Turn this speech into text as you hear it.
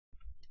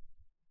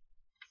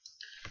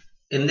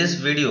In this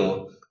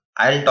video,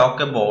 I'll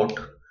talk about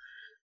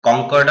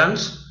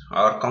concordance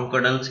or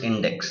concordance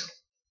index.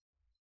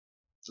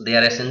 They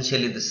are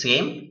essentially the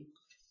same.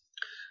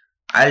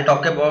 I'll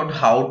talk about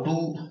how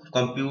to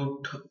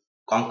compute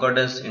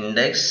concordance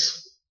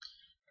index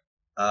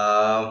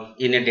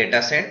in a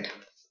data set.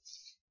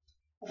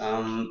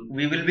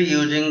 We will be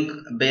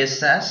using base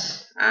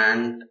SAS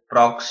and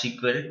proc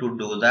SQL to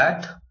do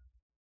that.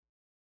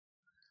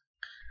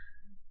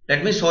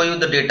 Let me show you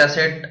the data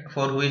set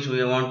for which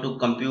we want to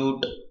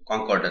compute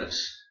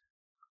concordance.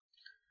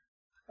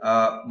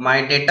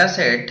 My data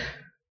set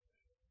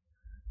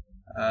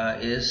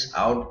is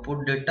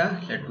output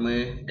data. Let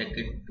me take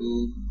it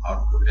to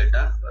output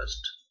data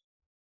first.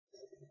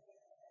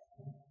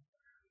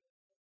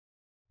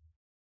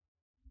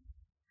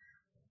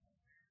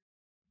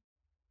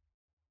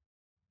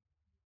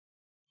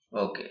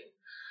 Okay,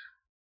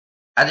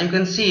 as you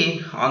can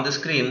see on the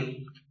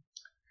screen,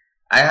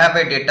 I have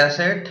a data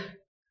set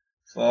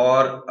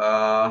for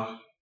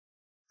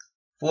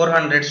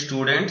 400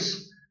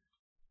 students.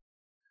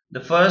 The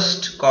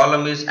first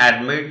column is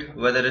admit,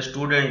 whether a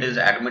student is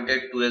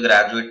admitted to a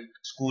graduate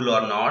school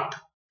or not.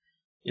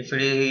 If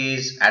it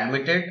is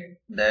admitted,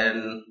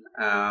 then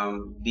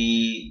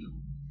the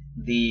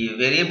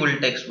variable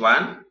takes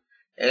 1,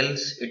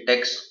 else it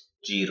takes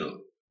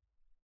 0.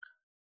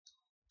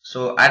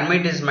 So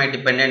admit is my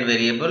dependent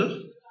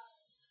variable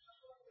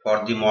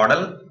for the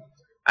model.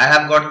 I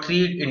have got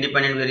 3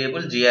 independent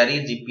variables: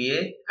 GRE,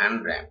 GPA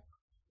and rank.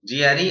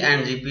 GRE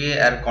and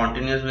GPA are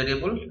continuous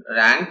variable.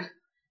 Rank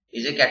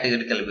is a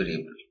categorical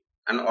variable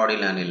and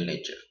ordinal in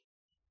nature.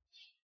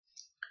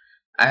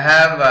 I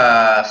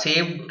have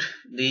saved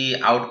the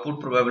output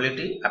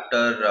probability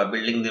after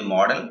building the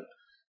model.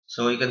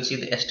 So you can see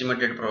the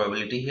estimated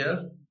probability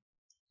here.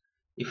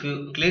 If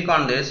you click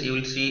on this, you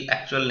will see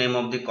actual name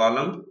of the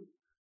column.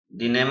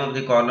 The name of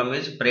the column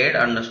is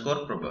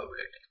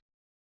PRED_probability.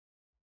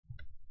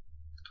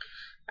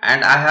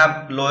 And I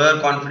have lower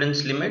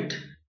confidence limit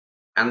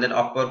and then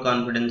upper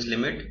confidence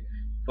limit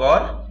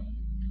for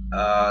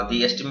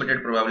the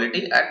estimated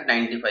probability at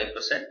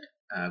 95%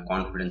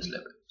 confidence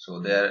level. So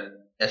they are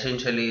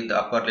essentially the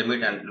upper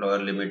limit and lower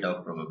limit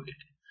of probability.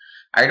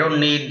 I don't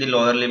need the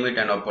lower limit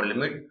and upper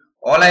limit.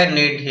 All I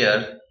need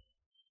here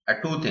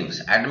are two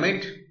things: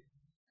 admit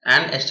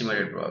and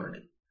estimated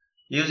probability.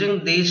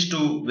 Using these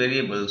two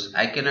variables,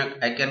 I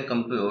can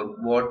compute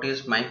what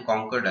is my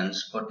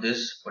concordance for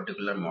this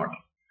particular model.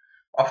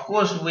 Of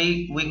course,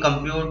 we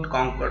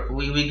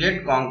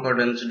get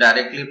concordance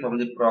directly from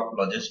the proc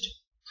logistic.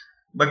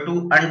 But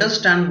to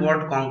understand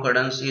what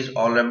concordance is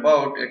all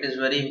about, it is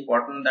very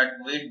important that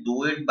we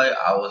do it by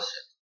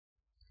ourselves.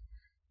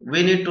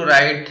 We need to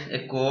write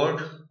a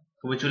code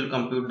which will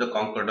compute the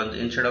concordance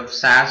instead of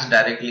SAS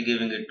directly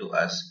giving it to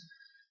us.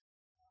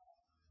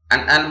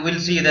 And we'll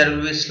see there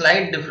will be a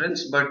slight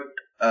difference, but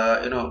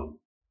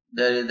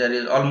there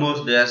is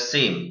almost they are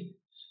same.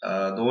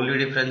 The only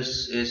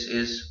difference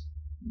is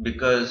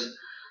because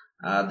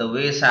the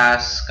way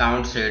SAS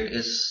counts it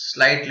is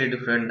slightly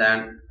different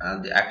than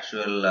the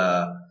actual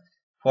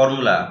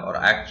formula or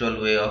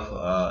actual way of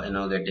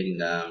getting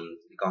the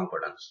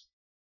concordance,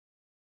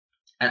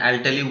 and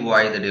I'll tell you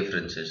why the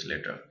difference is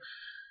later.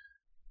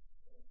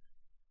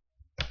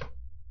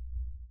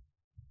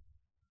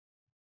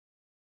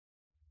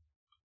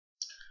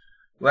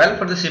 Well,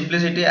 for the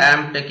simplicity, I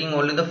am taking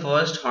only the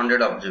first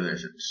 100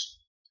 observations.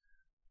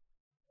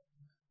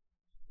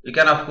 You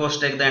can of course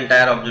take the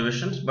entire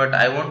observations, but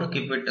I want to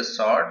keep it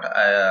short,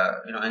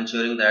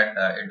 ensuring that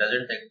it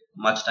doesn't take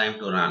much time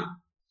to run.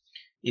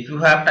 If you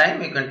have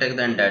time, you can take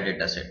the entire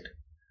data set.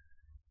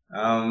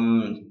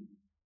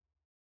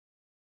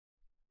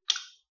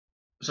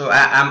 So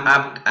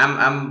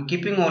I'm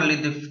keeping only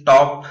the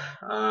top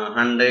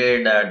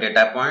 100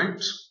 data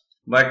points.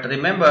 But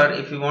remember,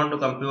 if you want to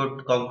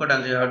compute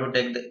concordance, you have to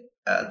take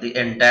the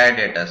entire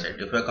data set.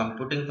 If you are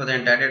computing for the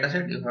entire data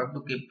set, you have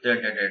to keep the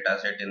data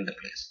set in the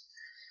place.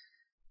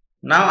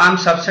 Now I'm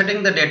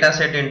subsetting the data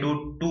set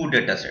into two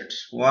data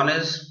sets. One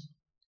is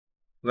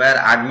where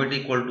admit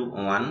equal to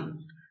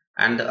 1,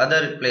 and the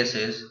other place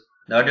is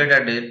the other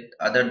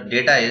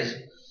data is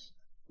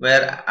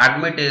where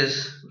admit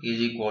is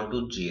equal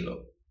to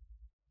 0.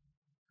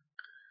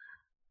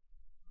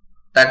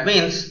 That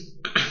means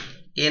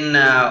in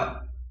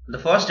the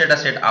first data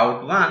set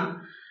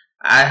out1,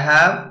 I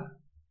have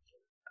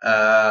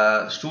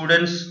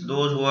students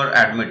those who are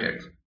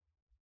admitted,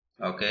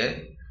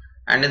 okay,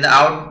 and in the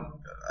out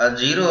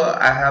 0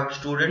 I have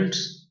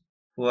students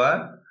who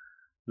are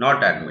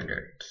not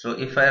admitted. So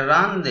if I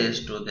run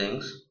these two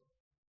things,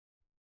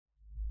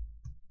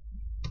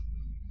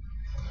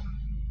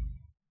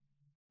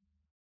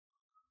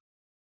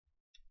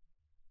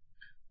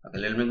 okay,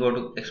 let me go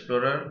to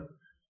Explorer.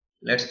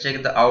 Let's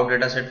check the out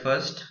data set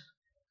first.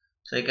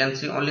 So you can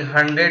see only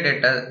 100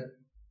 data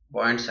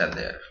points are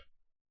there.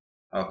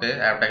 Okay,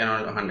 I have taken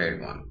only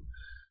 101.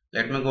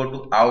 Let me go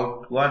to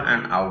out 1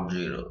 and out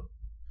 0.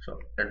 So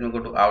let me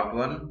go to out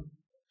 1.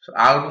 So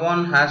out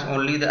 1 has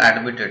only the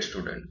admitted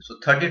student. So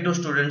 32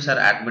 students are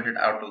admitted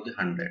out of the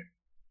 100.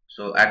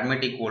 So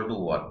admit equal to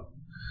 1.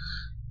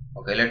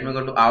 Okay, let me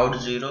go to out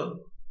 0.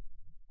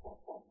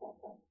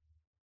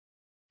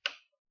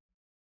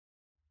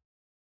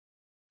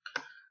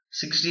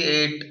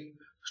 "68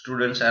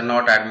 students are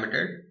not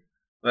admitted,"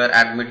 where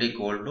admit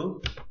equal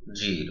to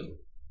 0.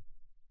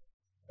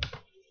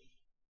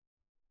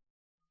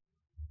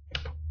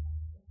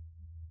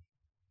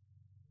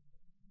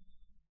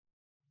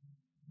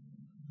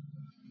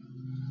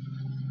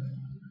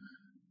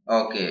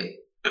 Okay.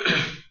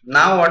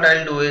 Now what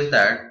I'll do is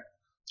that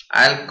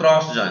I'll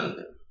cross join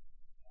them.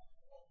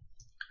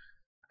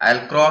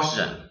 I'll cross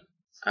join.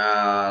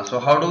 So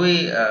how do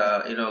we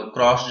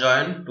cross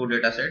join two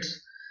data sets?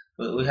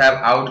 So we have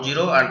out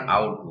 0 and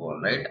out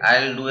 1, right?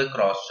 I'll do a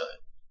cross join.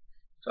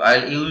 So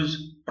I'll use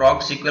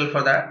proc SQL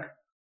for that.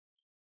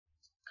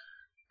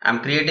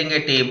 I'm creating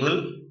a table.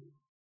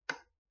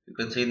 You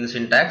can see in the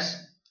syntax,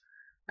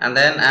 and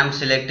then I'm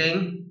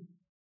selecting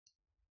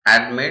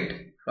admit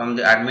from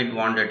the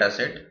admit1 data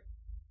set.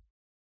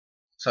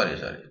 Sorry.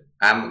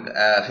 I'm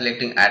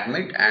selecting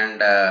admit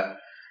and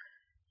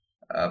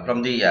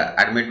from the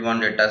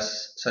admit1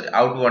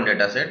 out1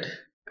 data set,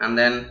 and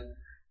then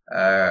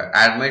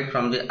admit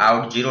from the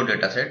out 0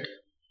 data set,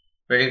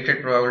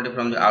 predicted probability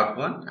from the out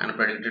 1 and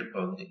predicted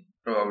probability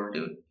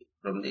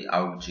from the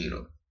out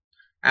 0.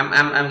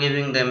 I'm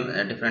giving them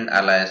different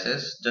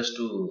aliases just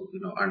to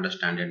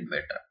understand it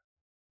better.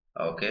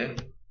 Okay,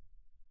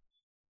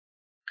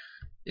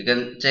 you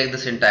can check the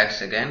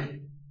syntax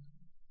again.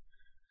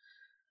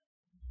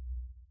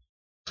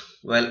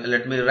 Well,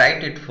 let me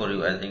write it for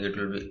you. I think it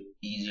will be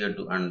easier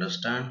to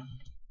understand.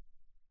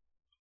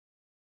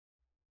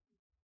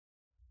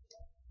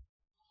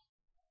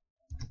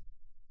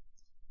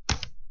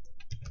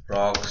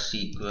 Proc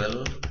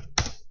SQL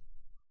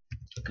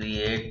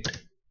create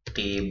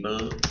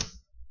table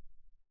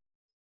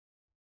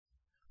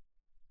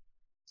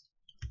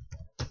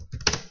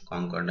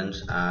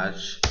concordance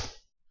as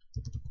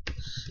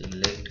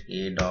select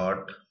a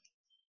dot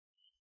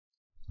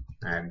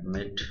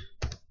admit.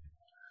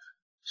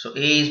 So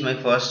A is my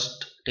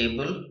first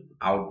table,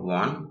 out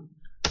 1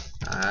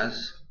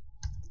 as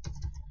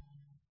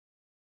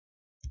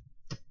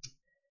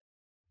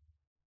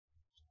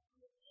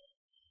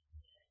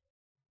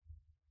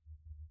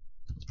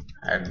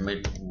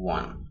admit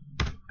 1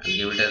 and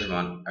give it as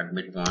 1,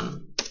 admit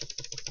 1.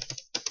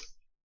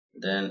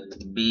 Then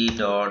B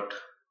dot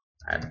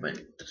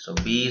admit. So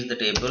B is the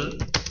table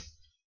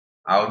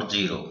out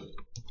 0.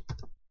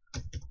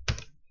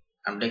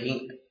 I'm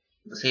taking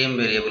the same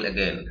variable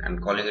again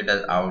and calling it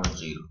as out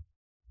 0.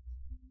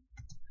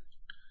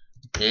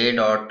 A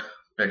dot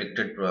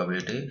predicted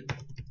probability,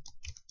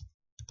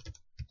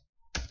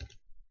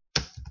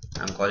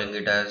 I'm calling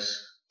it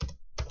as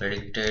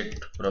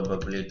predicted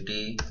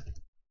probability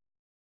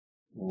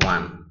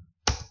 1.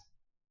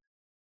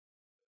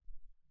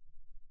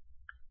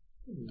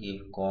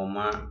 Give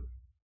comma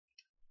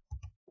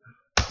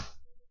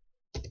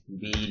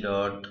B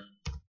dot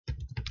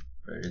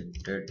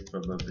predicted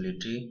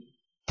probability,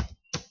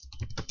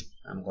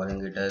 I'm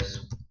calling it as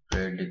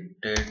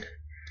predicted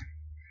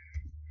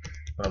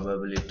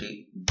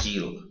probability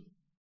 0.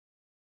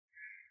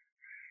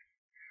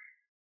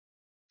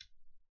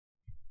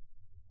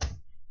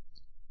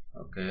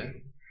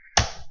 Okay,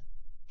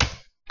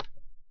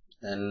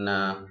 then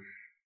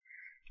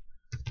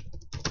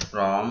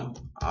from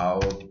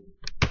out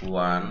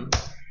 1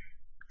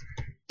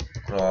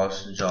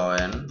 cross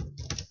join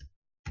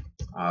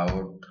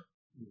out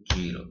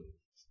 0.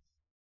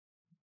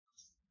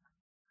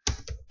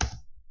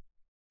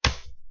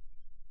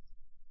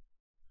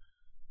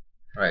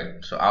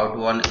 Right, so out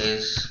 1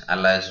 is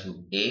alias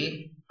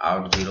A,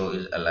 out 0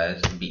 is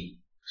alias B.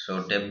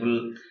 So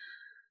table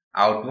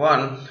out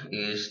 1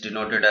 is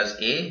denoted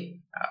as A,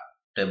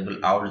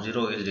 table out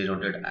 0 is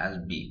denoted as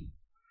B.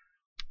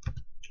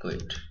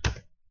 Quit.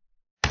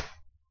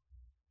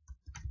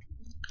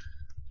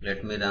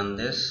 Let me run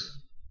this.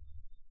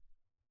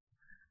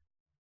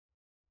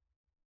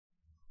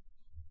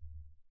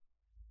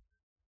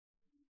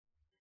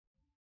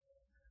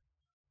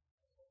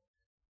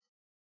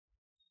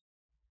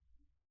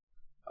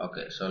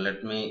 Okay, so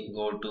let me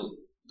go to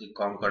the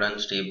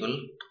concordance table.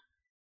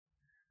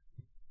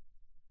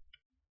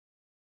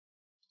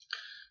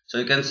 So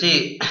you can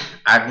see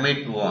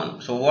admit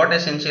 1. So what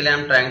essentially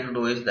I'm trying to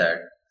do is that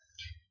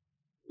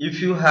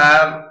if you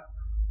have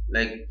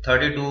like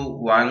 32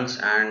 ones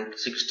and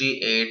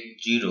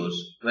 68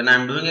 zeros, when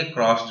I'm doing a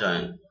cross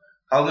join,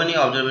 how many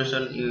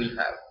observations you will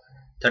have?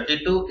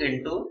 32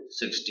 into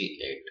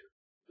 68.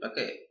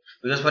 Okay,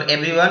 because for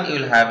everyone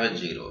you will have a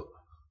 0,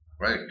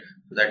 right?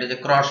 That is a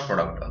cross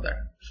product of that.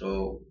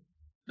 So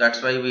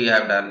that's why we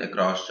have done a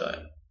cross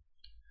join.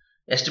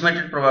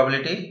 Estimated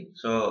probability.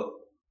 So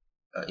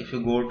if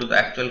you go to the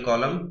actual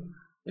column,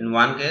 in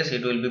one case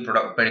it will be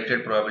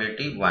predicted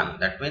probability 1.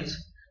 That means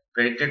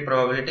predicted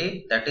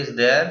probability that is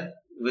there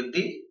with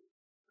the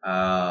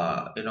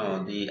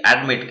the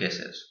admit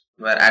cases,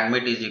 where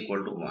admit is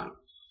equal to 1,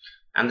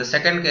 and the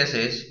second case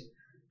is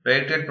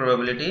predicted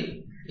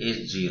probability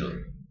is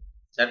 0.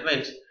 That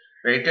means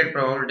predicted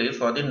probability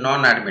for the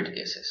non-admit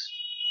cases.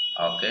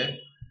 Okay.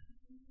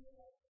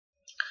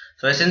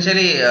 So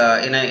essentially,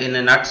 in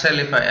a nutshell,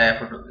 if I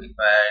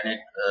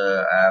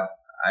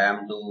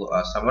am to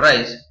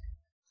summarize,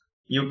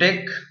 you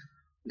take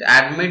the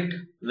admit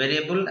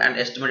variable and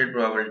estimated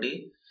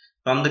probability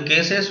from the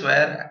cases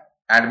where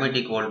admit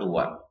equal to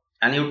 1,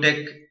 and you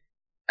take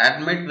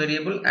admit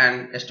variable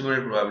and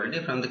estimated probability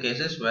from the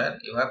cases where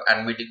you have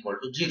admit equal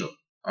to 0,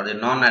 or the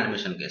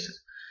non-admission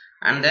cases,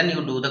 and then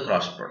you do the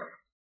cross product.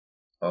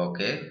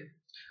 Okay.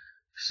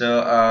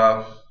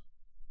 So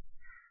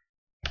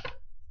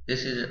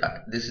this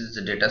is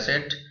the data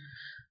set,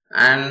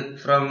 and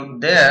from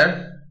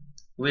there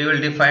we will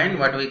define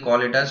what we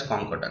call it as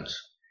concordance.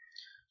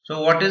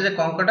 So what is a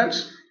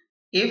concordance?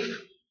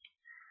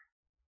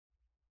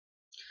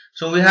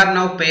 So we have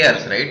now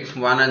pairs, right?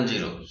 1 and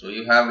 0. So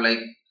you have like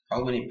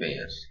how many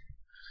pairs?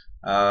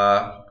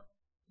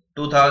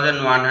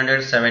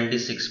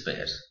 2176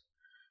 pairs.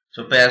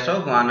 So pairs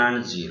of 1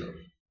 and 0.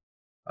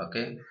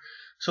 Okay.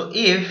 So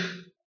if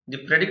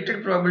the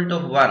predicted probability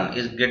of 1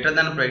 is greater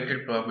than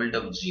predicted probability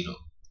of 0,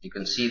 you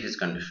can see this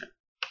condition.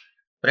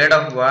 Pred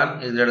of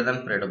 1 is greater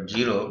than pred of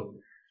 0,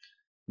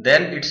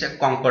 then it's a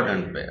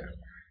concordant pair.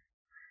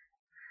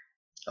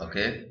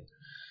 Okay.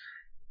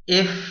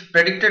 If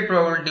predicted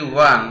probability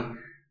 1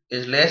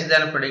 is less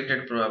than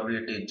predicted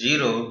probability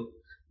 0,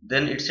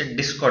 then it's a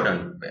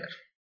discordant pair.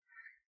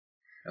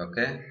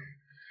 Okay.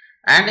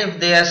 And if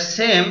they are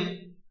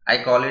same, I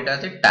call it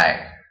as a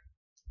tied.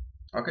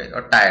 Okay,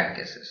 or tied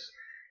cases.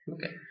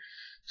 Okay.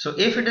 So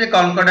if it is a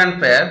concordant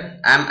pair,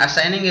 I am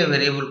assigning a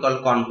variable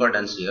called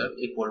concordance here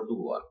equal to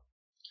 1.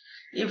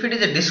 If it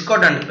is a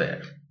discordant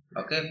pair,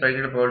 okay,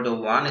 predicted probability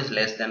of 1 is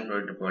less than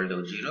predicted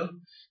probability of 0,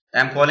 I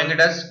am calling it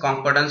as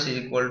concordance is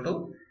equal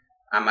to,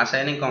 I am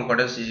assigning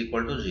concordance is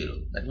equal to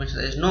 0. That means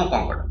there is no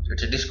concordance,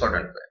 it's a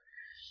discordant pair.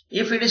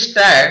 If it is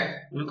tied,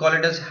 we call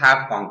it as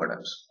half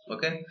concordance.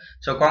 Okay,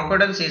 so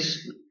concordance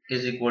is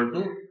equal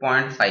to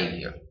 0.5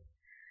 here.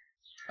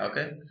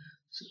 Okay,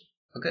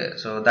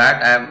 so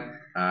that I am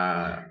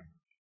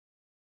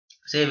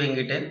saving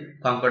it in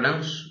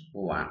concordance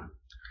 1.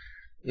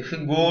 If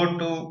you go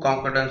to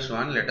concordance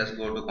 1, let us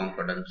go to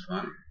concordance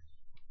 1.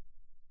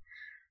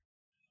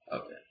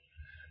 Okay,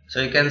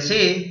 so you can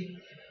see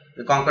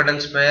the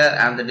concordance pair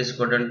and the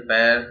discordant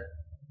pair.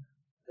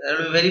 There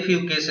will be very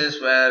few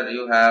cases where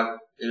you have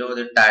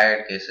the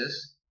tied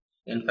cases.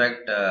 In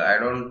fact, I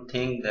don't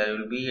think there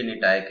will be any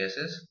tie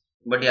cases,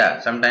 but yeah,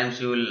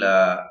 sometimes you will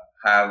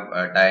have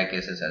tie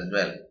cases as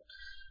well.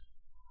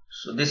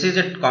 So this is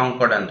a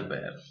concordant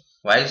pair.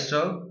 Why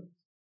so?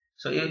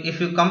 So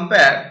if you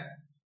compare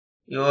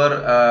your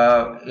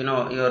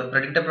your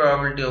predicted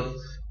probability of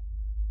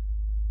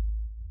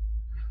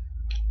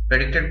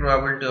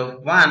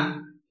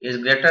 1 is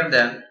greater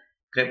than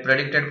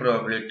predicted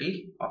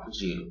probability of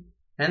 0.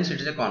 Hence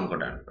it is a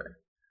concordant pair.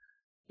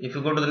 If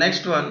you go to the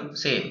next one,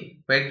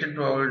 same. Predicted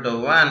probability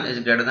of 1 is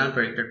greater than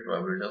predicted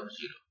probability of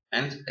 0.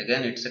 Hence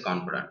again it's a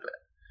concordant pair.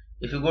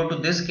 If you go to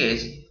this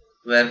case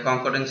where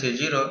concordance is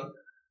 0,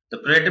 the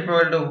predicted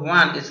probability of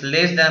 1 is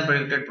less than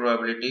predicted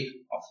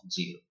probability of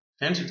 0.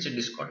 Hence it's a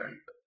discordant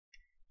pair.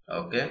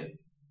 Okay.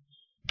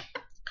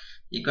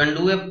 You can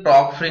do a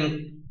prop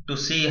fric to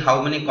see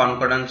how many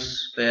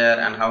concordance pair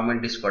and how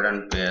many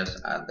discordant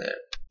pairs are there.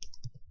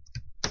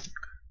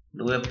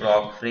 Do a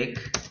prop fric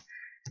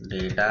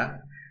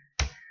data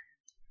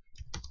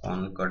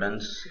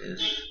concordance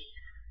is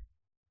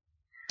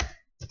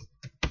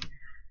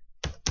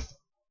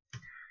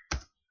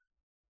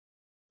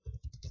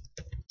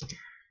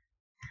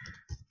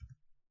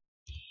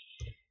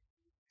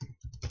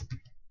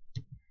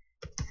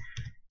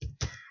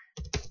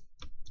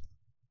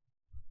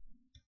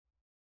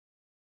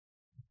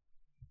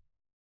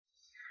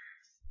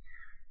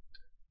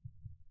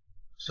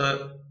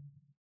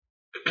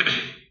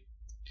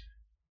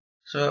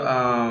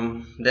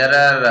there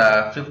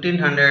are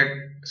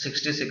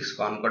 1566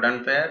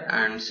 concordant pair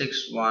and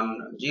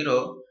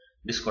 610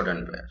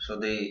 discordant pair. So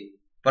the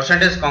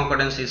percentage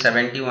concordance is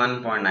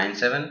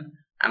 71.97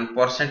 and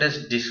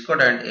percentage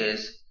discordant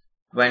is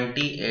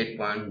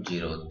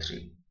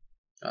 28.03.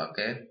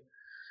 Okay.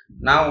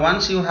 Now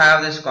once you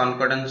have this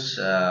concordance,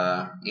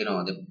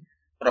 the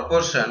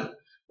proportion,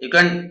 you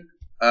can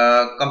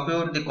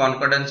compute the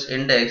concordance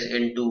index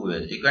in two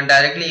ways. You can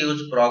directly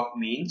use proc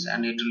means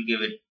and it will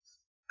give it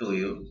to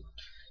you.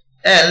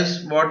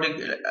 Else what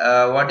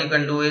you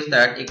can do is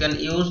that you can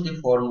use the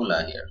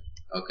formula here.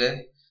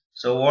 Okay,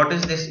 so what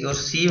is this? Your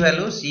C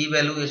value? C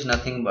value is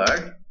nothing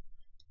but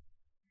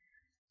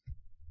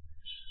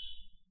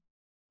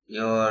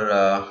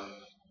your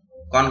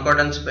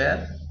concordance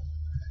pair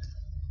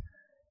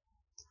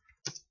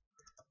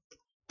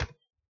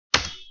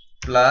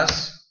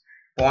plus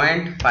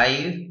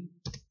 0.5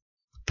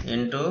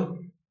 into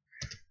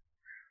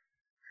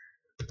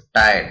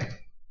tied.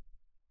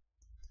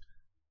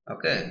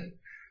 Okay,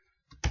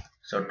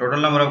 so total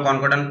number of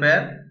concordant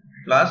pair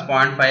plus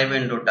 0.5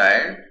 into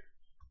tied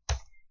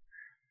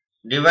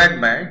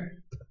divided by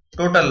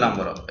total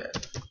number of pairs.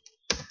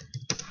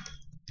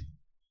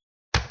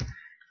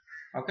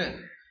 Okay,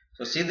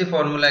 so see the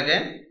formula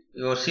again.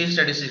 Your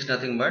C-statistic is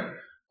nothing but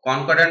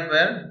concordant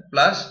pair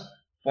plus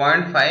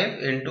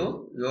 0.5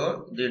 into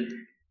your the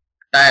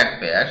tied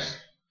pairs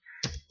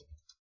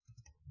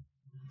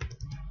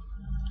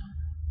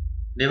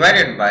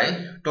divided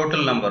by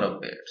total number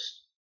of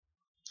pairs.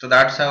 So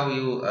that's how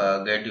you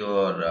get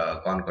your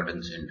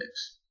concordance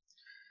index.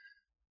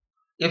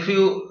 If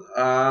you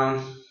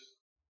want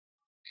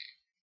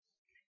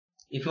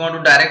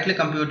to directly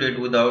compute it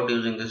without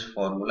using this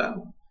formula,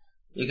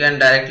 you can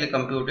directly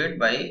compute it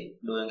by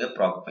doing a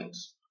proc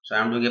means. So I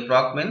am doing a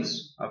proc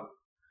means of,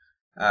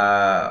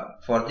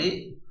 for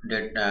the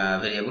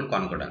variable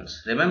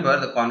concordance. Remember,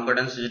 the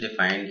concordance is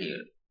defined here.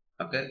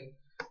 Okay,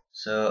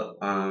 so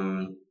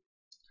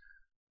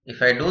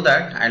if I do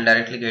that, I'll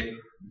directly get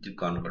the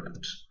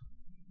concordance.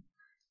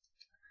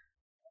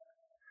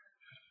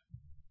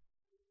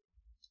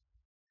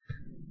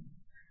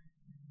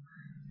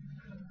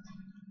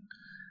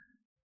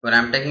 When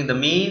I'm taking the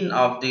mean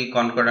of the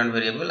concordant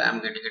variable,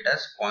 I'm getting it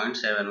as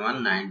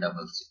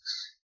 0.71966.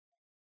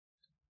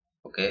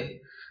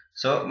 Okay,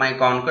 so my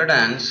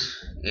concordance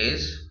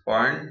is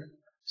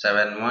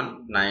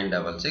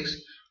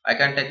 0.71966. I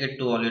can take it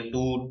to only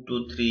 2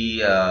 to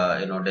 3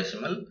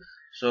 decimal,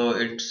 so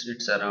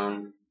it's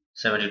around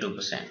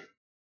 72%.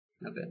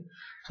 Okay,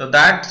 so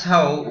that's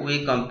how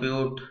we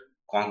compute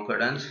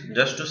concordance.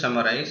 Just to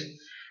summarize,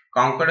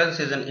 concordance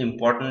is an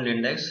important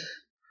index.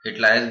 It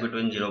lies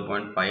between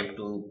 0.5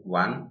 to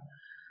 1.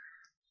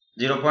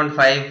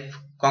 0.5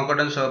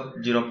 concordance of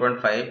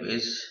 0.5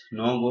 is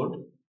no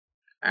good,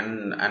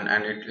 and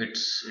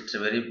it's a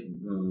very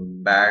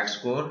bad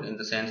score, in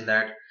the sense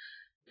that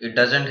it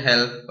doesn't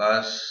help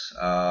us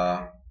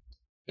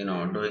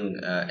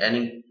doing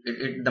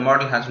the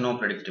model has no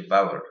predictive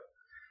power,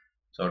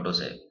 so to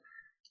say.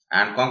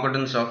 And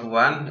concordance of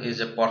 1 is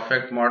a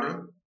perfect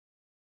model.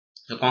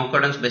 So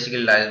concordance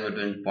basically lies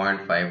between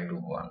 0.5 to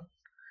 1.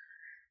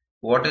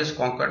 What is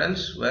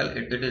concordance? Well,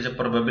 it is a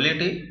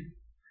probability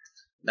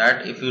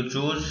that if you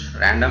choose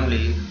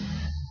randomly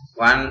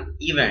one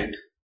event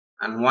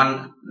and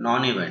one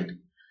non-event,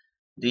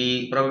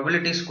 the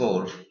probability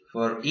score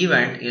for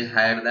event is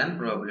higher than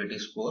probability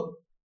score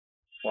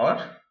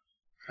for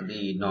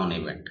the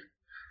non-event.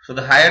 So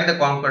the higher the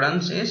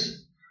concordance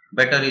is,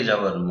 better is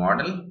our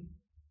model.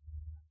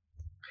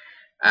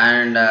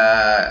 And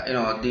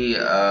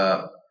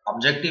the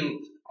objective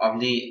of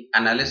the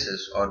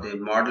analysis or the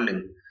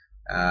modeling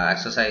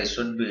exercise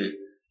should be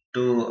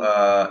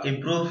to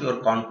improve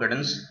your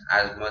confidence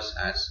as much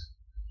as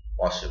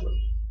possible.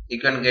 You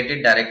can get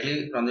it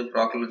directly from the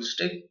proc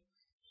logistic,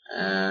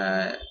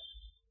 and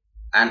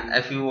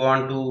if you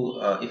want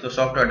to if your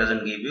software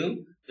doesn't give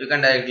you, you can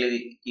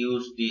directly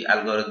use the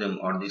algorithm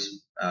or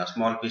this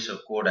small piece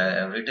of code I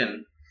have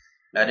written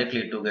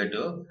directly to get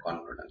your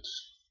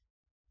confidence.